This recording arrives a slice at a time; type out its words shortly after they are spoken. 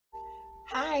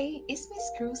Hi, it's Miss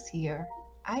Cruz here.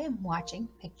 I am watching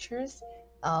pictures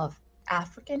of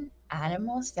African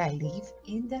animals that live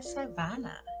in the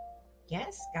savannah.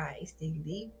 Yes, guys, they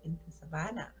live in the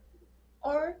savannah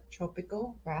or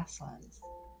tropical grasslands.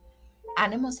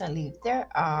 Animals that live there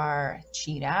are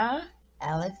cheetah,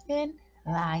 elephant,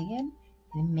 lion,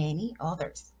 and many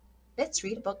others. Let's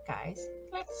read a book, guys.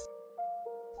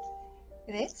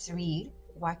 Let's read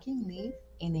What Can Live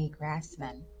in a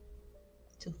Grassland.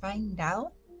 To find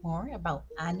out more about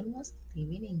animals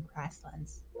living in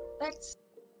grasslands, let's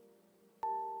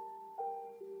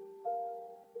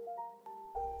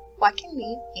What Can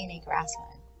Live in a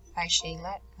Grassland by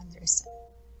Sheila Anderson.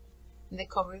 In the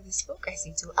cover of this book, I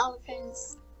see two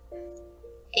elephants.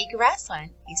 A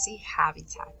grassland is a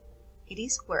habitat. It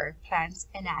is where plants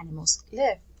and animals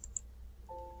live.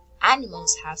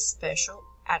 Animals have special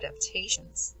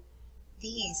adaptations.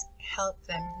 These help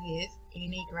them live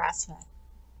in a grassland.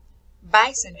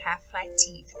 Bison have flat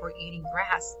teeth for eating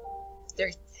grass.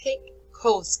 Their thick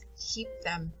coats keep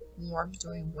them warm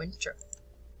during winter.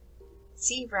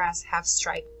 Zebras have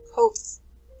striped coats.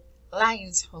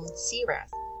 Lions hunt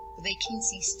zebras, but they can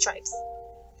see stripes.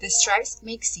 The stripes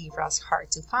make zebras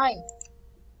hard to find.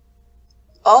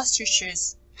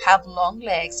 Ostriches have long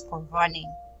legs for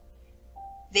running.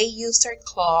 They use their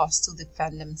claws to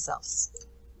defend themselves.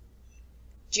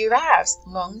 Giraffes'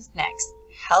 long necks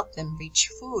help them reach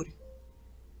food.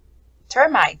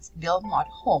 Termites build mud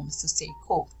homes to stay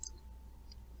cool.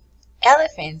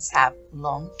 Elephants have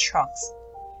long trunks.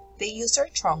 They use their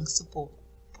trunks to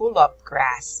pull up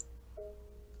grass.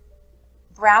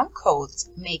 Brown coats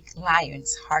make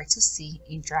lions hard to see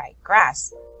in dry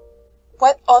grass.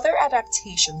 What other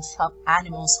adaptations help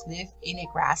animals live in a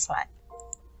grassland?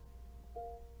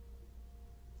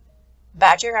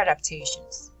 Badger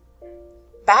adaptations.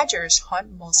 Badgers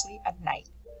hunt mostly at night.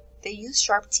 They use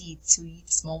sharp teeth to eat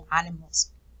small animals.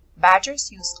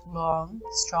 Badgers use long,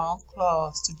 strong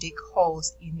claws to dig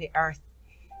holes in the earth.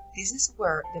 This is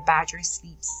where the badger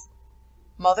sleeps.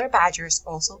 Mother badgers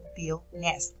also build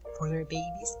nests for their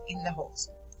babies in the holes.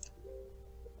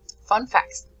 Fun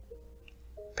facts.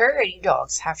 Prairie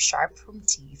dogs have sharp front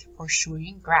teeth for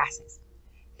chewing grasses.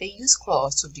 They use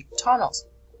claws to dig tunnels.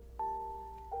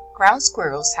 Ground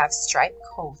squirrels have striped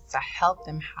coats that help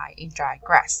them hide in dry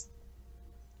grass.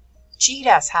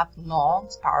 Cheetahs have long,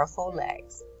 powerful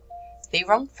legs. They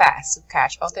run fast to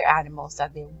catch other animals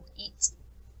that they will eat.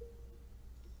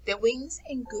 The wings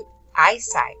and good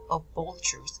eyesight of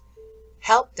vultures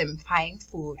help them find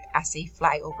food as they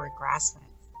fly over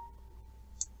grasslands.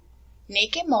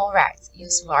 Naked mole rats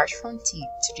use large front teeth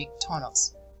to dig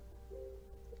tunnels.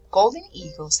 Golden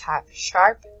eagles have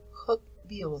sharp, hooked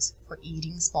bills for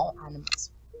eating small animals.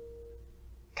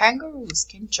 Kangaroos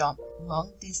can jump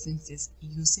long distances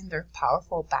using their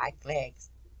powerful back legs.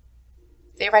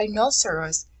 The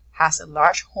rhinoceros has a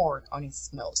large horn on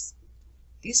its nose.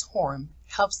 This horn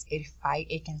helps it fight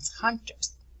against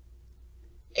hunters.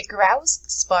 A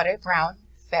grouse's spotted brown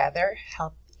feather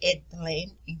helps it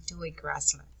blend into a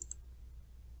grassland.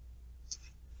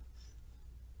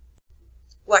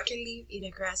 What Can Live in a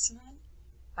Grassland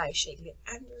by Sheila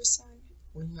Anderson.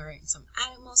 We learn some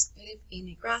animals live in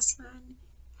a grassland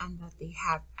and that they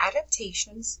have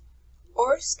adaptations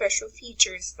or special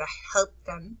features that help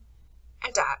them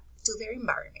adapt to their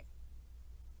environment.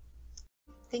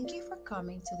 Thank you for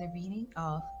coming to the reading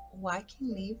of What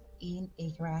Can Live in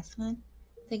a Grassland.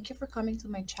 Thank you for coming to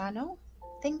my channel.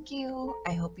 Thank you.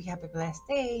 I hope you have a blessed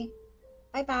day.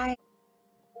 Bye bye.